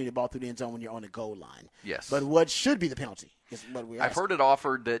fumbling the ball through the end zone when you're on the goal line. Yes. But what should be the penalty is what we're asking. I've heard it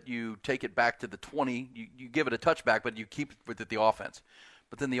offered that you take it back to the 20, you give it a touchback, but you keep it with the offense.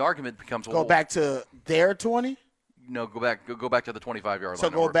 But then the argument becomes, go back to their 20? No, go back to the 25-yard line.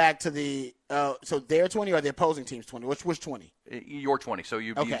 So go back to the so their 20 or the opposing team's 20? Which 20? Your 20. So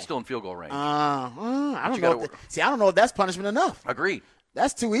you're still in field goal range. I don't know. I don't know if that's punishment enough. Agreed.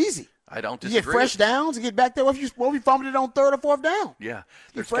 That's too easy. I don't disagree. You get fresh downs and get back there. What if you fumbled it on third or fourth down? Yeah.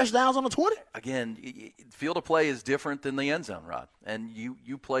 You fresh downs on the 20? Again, field of play is different than the end zone, Rod. And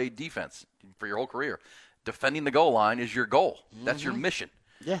you play defense for your whole career. Defending the goal line is your goal. Mm-hmm. That's your mission.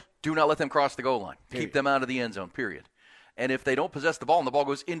 Yeah. Do not let them cross the goal line. Period. Keep them out of the end zone, period. And if they don't possess the ball and the ball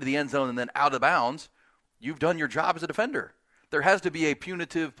goes into the end zone and then out of bounds, you've done your job as a defender. There has to be a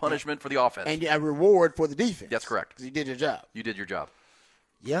punitive punishment for the offense. And a reward for the defense. That's correct. Because you did your job. You did your job.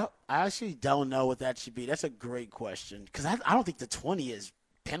 Yep. I actually don't know what that should be. That's a great question. Because I don't think the 20 is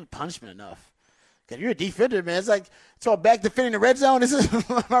punishment enough. Because you're a defender, man. It's like, so I'm back defending the red zone. This is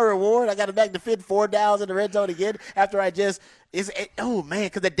my reward. I got to back defend 4 downs in the red zone again after I just – oh, man.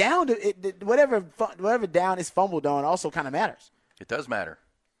 Because the down, whatever down is fumbled on also kind of matters. It does matter.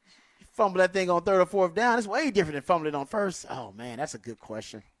 You fumble that thing on third or fourth down, it's way different than fumbling on first. Oh, man, that's a good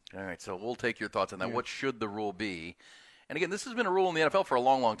question. All right, so we'll take your thoughts on that. Yeah. What should the rule be? And, again, this has been a rule in the NFL for a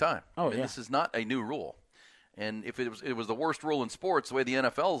long, long time. Oh, This is not a new rule. And if it was the worst rule in sports, the way the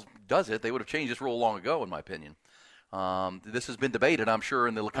NFL does it, they would have changed this rule long ago, in my opinion. This has been debated, I'm sure,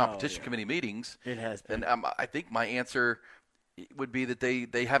 in the competition committee meetings. It has been. And I think my answer would be that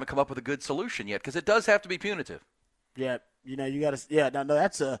they haven't come up with a good solution yet, because it does have to be punitive. Yeah, you got to. Yeah, no,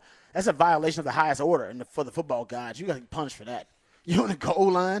 that's a violation of the highest order for the football gods. You got to get punished for that. You on the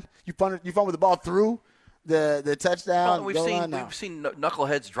goal line, you fumble the ball through the touchdown. We've seen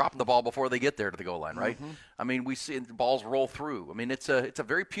knuckleheads drop the ball before they get there to the goal line, right? Mm-hmm. I mean, we see balls roll through. I mean, it's a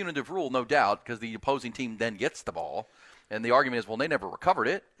very punitive rule, no doubt, because the opposing team then gets the ball, and the argument is, well, they never recovered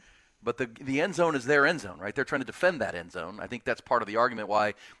it. But the end zone is their end zone, right? They're trying to defend that end zone. I think that's part of the argument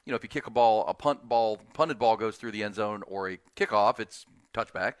why, if you kick a ball, punted ball goes through the end zone, or a kickoff, it's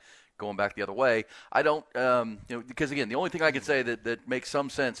touchback, going back the other way. I don't, because again, the only thing I can say that makes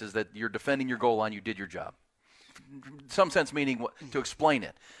some sense is that you're defending your goal line, you did your job. Some sense meaning to explain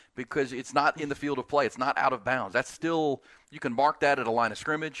it, because it's not in the field of play. It's not out of bounds. That's still, you can mark that at a line of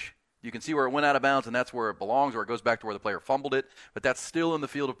scrimmage. You can see where it went out of bounds, and that's where it belongs, or it goes back to where the player fumbled it. But that's still in the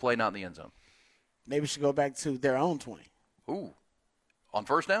field of play, not in the end zone. Maybe we should go back to their own 20. Ooh. On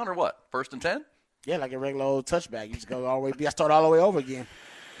first down or what? First and 10? Yeah, like a regular old touchback. You just go all the way. You got to start all the way over again.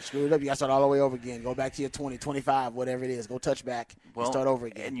 You screw it up, you got to start all the way over again. Go back to your 20, 25, whatever it is. Go touchback and start over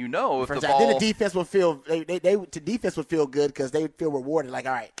again. And if the ball. Then the defense would feel defense would feel good because they would feel rewarded. Like,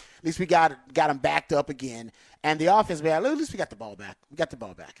 all right, at least we got them backed up again. And the offense, man, at least we got the ball back. We got the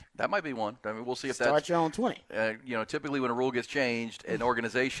ball back. That might be one. I mean, we'll see if Start your own 20. Typically when a rule gets changed, an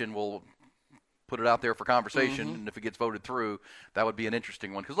organization will put it out there for conversation, and if it gets voted through, that would be an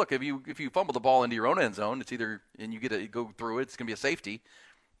interesting one. Because, look, if you fumble the ball into your own end zone, it's either – and you get to go through it, it's going to be a safety.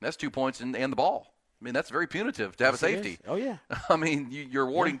 That's 2 points and the ball. I mean, that's very punitive to have a safety. Oh, yeah. I mean, you're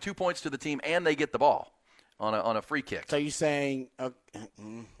awarding 2 points to the team, and they get the ball on a free kick. So you're saying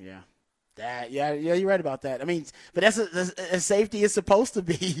yeah. You're right about that. I mean, but that's a safety is supposed to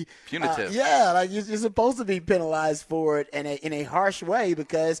be punitive. Like you're supposed to be penalized for it in a harsh way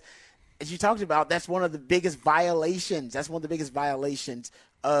because, as you talked about, that's one of the biggest violations. That's one of the biggest violations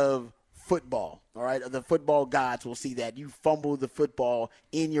of football. All right, the football gods will see that you fumble the football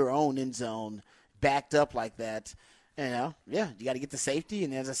in your own end zone, backed up like that. You got to get the safety,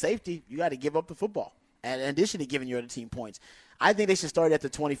 and as a safety, you got to give up the football. And in addition to giving your other team points. I think they should start at the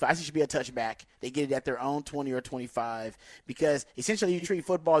 25. I think it should be a touchback. They get it at their own 20 or 25 because essentially you treat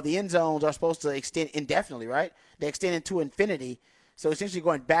football, the end zones are supposed to extend indefinitely, right? They extend into infinity. So essentially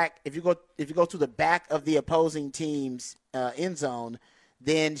going back, if you go to the back of the opposing team's end zone,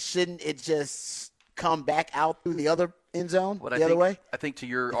 then shouldn't it just come back out through the other end zone other way? I think to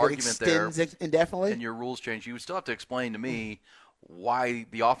your argument there, indefinitely, and your rules change, you would still have to explain to me why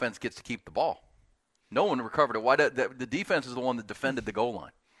the offense gets to keep the ball. No one recovered it. Why the defense is the one that defended the goal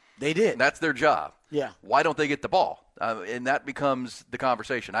line. They did. That's their job. Yeah. Why don't they get the ball? And that becomes the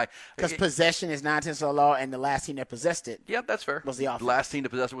conversation. Because possession is 9/10 of the law, and the last team that possessed it. Yeah, that's fair. Was the offense. The last team to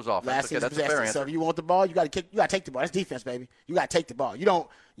possess it was offense. That's a fair answer. So if you want the ball, you got to take the ball. That's defense, baby. You got to take the ball.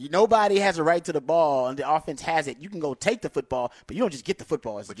 Nobody has a right to the ball, and the offense has it. You can go take the football, but you don't just get the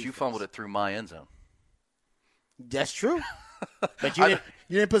football. But you fumbled it through my end zone. That's true. But you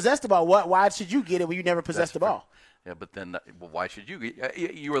didn't possess the ball. Why should you get it when you never possessed the ball? Yeah, but then why should you get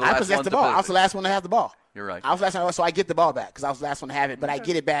it? You were the last one to possessed the ball. I was the last one to have the ball. You're right. I was the last one, so I get the ball back because I was the last one to have it. But I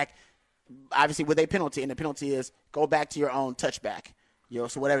get it back, obviously, with a penalty, and the penalty is go back to your own touchback.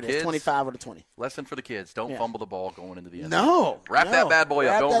 So whatever it is, 25 or the 20. Lesson for the kids: don't fumble the ball going into the end zone. No, wrap that bad boy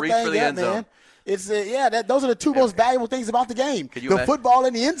up. Don't reach for the end zone. It's those are the two most valuable things about the game: football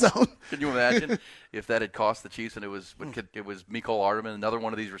in the end zone. Can you imagine if that had cost the Chiefs and it was Mecole Hardman, another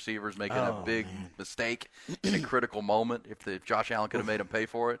one of these receivers making a big mistake in a critical moment? If Josh Allen could have made him pay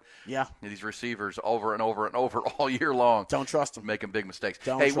for it, these receivers over and over and over all year long. Don't trust them, making big mistakes.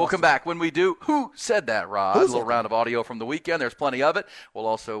 We'll come back when we do. Who said that, Rod? A little round of audio from the weekend. There's plenty of it. We'll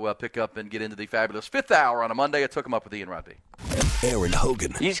also pick up and get into the fabulous fifth hour on a Monday. It took him up with Ian Rodby. Aaron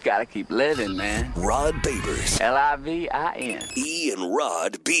Hogan. You just got to keep living, man. Rod Babers. Livin. Ian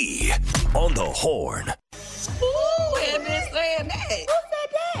Rod B. On the Horn. Ooh, and been saying that.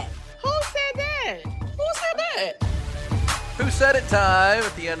 Who said that? Who said it time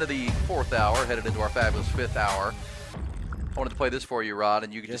at the end of the fourth hour, headed into our fabulous fifth hour. I wanted to play this for you, Rod,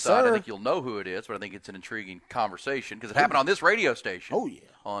 and you can decide. I think you'll know who it is, but I think it's an intriguing conversation because it happened on this radio station. Oh, yeah.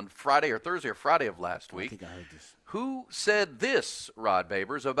 On Friday or Thursday or Friday of last week. I think I heard this. Who said this, Rod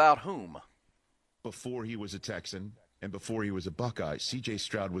Babers, about whom? Before he was a Texan and before he was a Buckeye, C.J.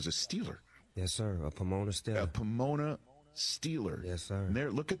 Stroud was a Steeler. Yes, sir. A Pomona Steeler. A Pomona Steeler. Yes, sir.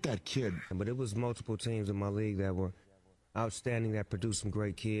 And look at that kid. But it was multiple teams in my league that were outstanding, that produced some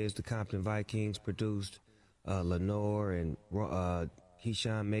great kids. The Compton Vikings produced Lenore and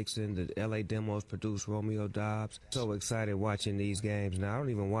Keyshawn Mixon. The LA Demos produced Romeo Dobbs. So excited watching these games. Now, I don't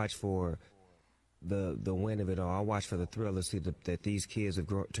even watch for the win of it all. I watch for the thrill to see that these kids have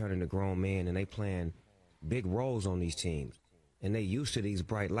turned into grown men, and they playing big roles on these teams. And they used to these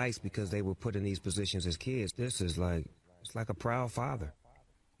bright lights because they were put in these positions as kids. This is it's like a proud father,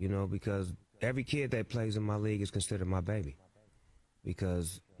 because every kid that plays in my league is considered my baby.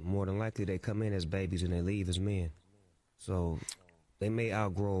 Because more than likely they come in as babies and they leave as men. So they may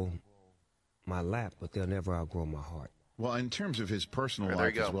outgrow my lap, but they'll never outgrow my heart. Well, in terms of his personal there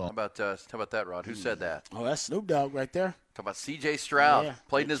life you go. as well. How about that, Rod? Who said that? Oh, that's Snoop Dogg right there. Talk about C.J. Stroud. Yeah,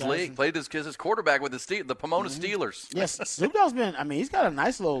 Played in his league. Played as his quarterback with the Pomona Steelers. Yes, Snoop Dogg's been. He's got a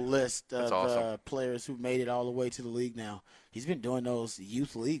nice little list of awesome. Players who've made it all the way to the league now. He's been doing those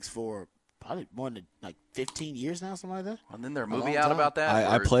youth leagues for probably more than 15 years now, something like that. And then there a movie out about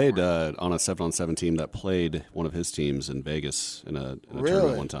that? I played on a 7-on-7 team that played one of his teams in Vegas in a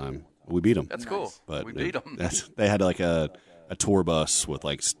tournament one time. We beat them. That's cool. But we beat them. They had a tour bus with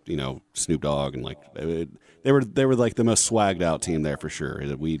Snoop Dogg and they were like the most swagged out team there for sure.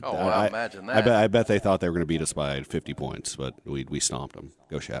 I imagine that. I bet they thought they were going to beat us by 50 points, but we stomped them.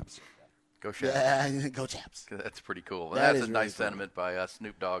 Go Chaps. Go Chaps. Yeah, go Chaps. That's pretty cool. That's a nice sentiment by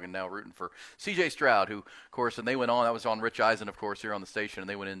Snoop Dogg, and now rooting for C.J. Stroud, who, of course, and they went on. That was on Rich Eisen, of course, here on the station, and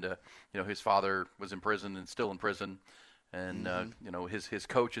they went into, his father was in prison and still in prison, and his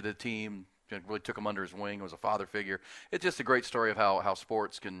coach of the team really took him under his wing. Was a father figure. It's just a great story of how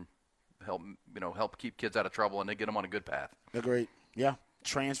sports can help keep kids out of trouble and they get them on a good path. Agreed. Yeah.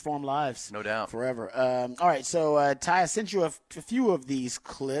 Transform lives. No doubt. Forever. All right, so Ty, I sent you a few of these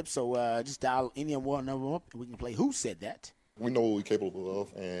clips, so just dial any one of them up and we can play Who Said That. We know what we're capable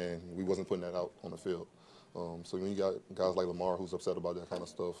of, and we wasn't putting that out on the field. So when you got guys like Lamar who's upset about that kind of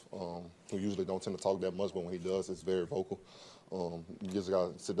stuff, who usually don't tend to talk that much, but when he does, it's very vocal. You just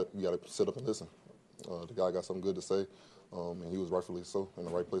got to sit up and listen. The guy got something good to say, and he was rightfully so in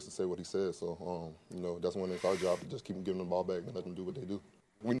the right place to say what he said. So, that's when it's our job to just keep giving them the ball back and let them do what they do.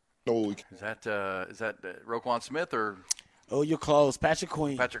 We know what we can. Is that Roquan Smith or? Oh, you're close. Patrick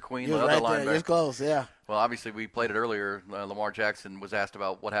Queen. Patrick Queen, you're the right other linebacker. You're close, yeah. Well, obviously, we played it earlier. Lamar Jackson was asked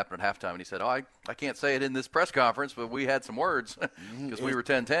about what happened at halftime, and he said, I can't say it in this press conference, but we had some words because we were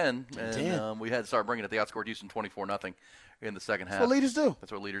 10-10, and we had to start bringing it. They outscored Houston 24-0 in the second half. That's what leaders do.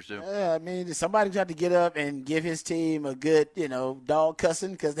 That's what leaders do. Yeah, somebody's got to get up and give his team a good, dog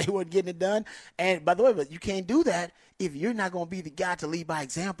cussing because they weren't getting it done. And, by the way, but you can't do that if you're not going to be the guy to lead by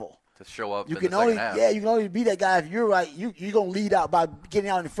example. To show up you in can the only second half. Yeah, you can only be that guy if you're right. You're going to lead out by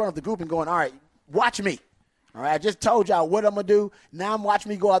getting out in front of the group and going, all right, watch me. All right, I just told y'all what I'm going to do. Now I'm watching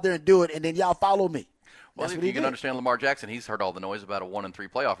me go out there and do it, and then y'all follow me. Well, if you can understand Lamar Jackson, he's heard all the noise about a 1-3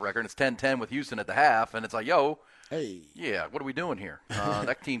 playoff record. It's 10-10 with Houston at the half, and it's like, hey, yeah, what are we doing here?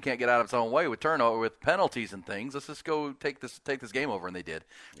 That team can't get out of its own way with turnover, with penalties and things. Let's just go take this game over, and they did.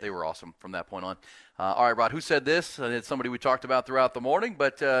 Yeah. They were awesome from that point on. All right, Rod, who said this? It's somebody we talked about throughout the morning,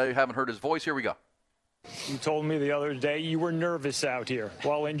 but you haven't heard his voice. Here we go. You told me the other day you were nervous out here.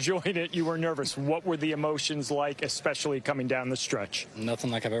 While enjoying it, you were nervous. What were the emotions like, especially coming down the stretch?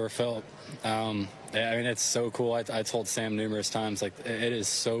 Nothing like I've ever felt. It's so cool. I told Sam numerous times, it is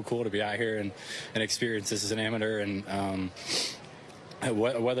so cool to be out here and experience this as an amateur. And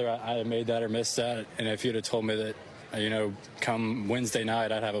whether I had made that or missed that, and if you'd have told me that, come Wednesday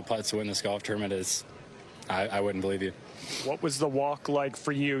night I'd have a putt to win this golf tournament, I wouldn't believe you. What was the walk like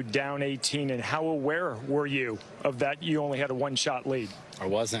for you down 18, and how aware were you of that you only had a one-shot lead? I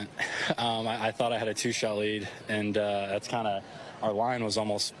wasn't. I thought I had a two-shot lead, and that's kind of our line was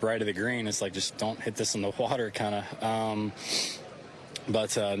almost right of the green. It's like, just don't hit this in the water kind of.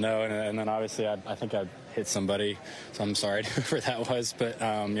 But no, and then obviously I think I hit somebody, so I'm sorry whoever that was, but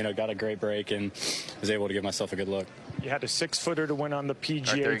got a great break and was able to give myself a good look. You had a 6-footer to win on the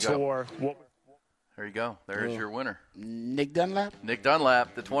PGA Tour. There you go. There's your winner. Nick Dunlap? Nick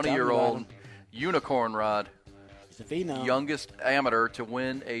Dunlap, the 20-year-old unicorn, Rod. He's a phenom. Youngest amateur to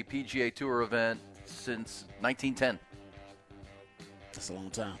win a PGA Tour event since 1910. That's a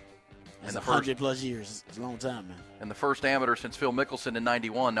long time. That's 100-plus years. It's a long time, man. And the first amateur since Phil Mickelson in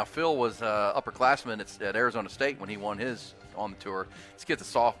 91. Now, Phil was upperclassman at Arizona State when he won his on the tour. This kid's a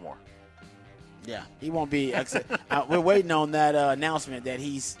sophomore. Yeah, he won't be. We're waiting on that announcement that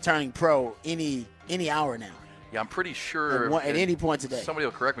he's turning pro any hour now. Yeah, I'm pretty sure. At any point today. Somebody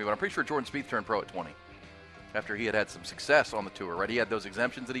will correct me, but I'm pretty sure Jordan Spieth turned pro at 20 after he had some success on the tour, right? He had those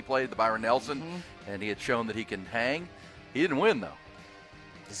exemptions that he played, the Byron Nelson, and he had shown that he can hang. He didn't win, though.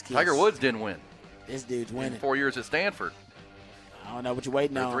 Tiger Woods didn't win. This dude's winning. In 4 years at Stanford. I don't know what you're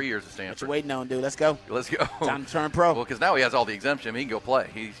waiting on. 3 years at Stanford. What you waiting on, dude? Let's go. Let's go. Time to turn pro. Well, because now he has all the exemption. I mean, he can go play.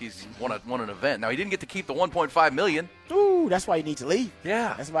 He's won an event. Now, he didn't get to keep the $1.5 million. Ooh, that's why you need to leave.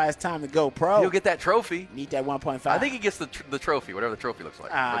 Yeah. That's why it's time to go pro. He'll get that trophy. Need that 1.5. I think he gets the trophy, whatever the trophy looks like,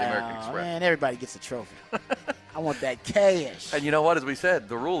 for the American Express. Man, everybody gets a trophy. I want that cash. And you know what? As we said,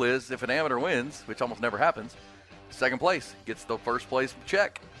 the rule is if an amateur wins, which almost never happens, second place gets the first place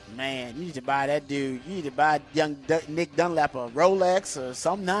check. Man, you need to buy that dude. You need to buy young Nick Dunlap a Rolex or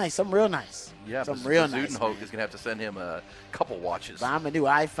something nice, something real nice. Yeah, something real nice. Zudenhoek is going to have to send him a couple watches. Buy him a new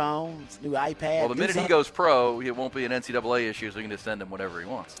iPhone, new iPad. Well, the minute he goes pro, it won't be an NCAA issue, so we can just send him whatever he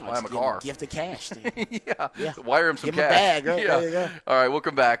wants. Buy him a car. Gift of cash, dude. yeah. Wire him some Give cash. him a bag, right? Yeah. There you go. All right, we'll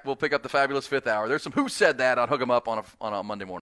come back. We'll pick up the fabulous fifth hour. There's some Who Said That on Hook 'em Up on a Monday morning.